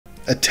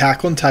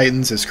Attack on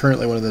Titans is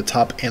currently one of the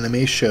top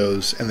anime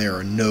shows, and there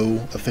are no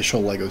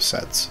official LEGO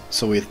sets,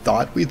 so we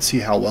thought we'd see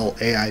how well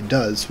AI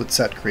does with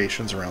set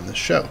creations around this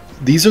show.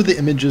 These are the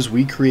images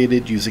we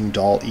created using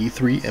DALL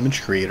E3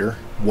 Image Creator.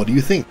 What do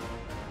you think?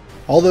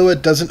 Although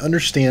it doesn't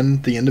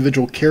understand the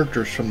individual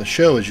characters from the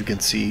show, as you can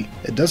see,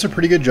 it does a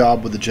pretty good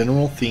job with the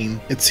general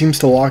theme. It seems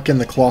to lock in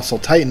the colossal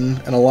titan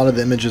and a lot of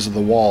the images of the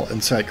wall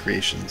and set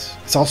creations.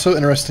 It's also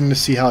interesting to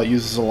see how it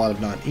uses a lot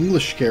of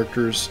non-English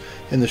characters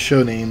in the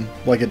show name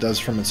like it does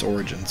from its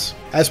origins.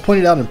 As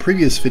pointed out in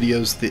previous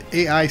videos, the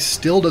AI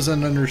still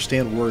doesn't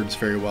understand words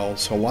very well,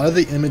 so a lot of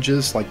the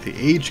images like the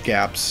age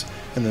gaps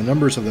and the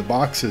numbers of the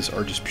boxes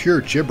are just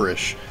pure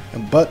gibberish,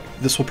 but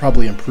this will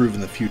probably improve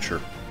in the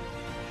future.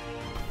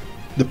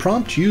 The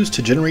prompt used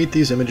to generate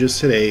these images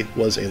today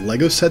was a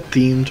LEGO set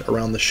themed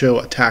around the show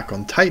Attack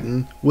on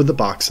Titan with the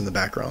box in the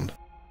background.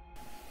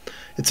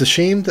 It's a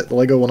shame that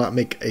LEGO will not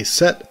make a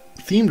set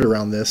themed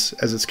around this,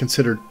 as it's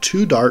considered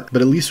too dark,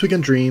 but at least we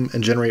can dream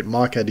and generate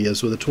mock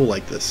ideas with a tool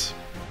like this.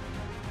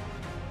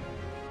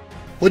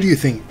 What do you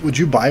think? Would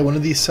you buy one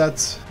of these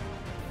sets?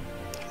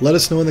 Let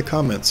us know in the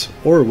comments,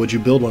 or would you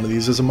build one of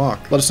these as a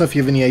mock? Let us know if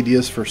you have any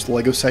ideas for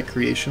LEGO set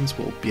creations.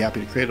 We'll be happy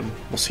to create them.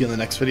 We'll see you in the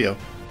next video.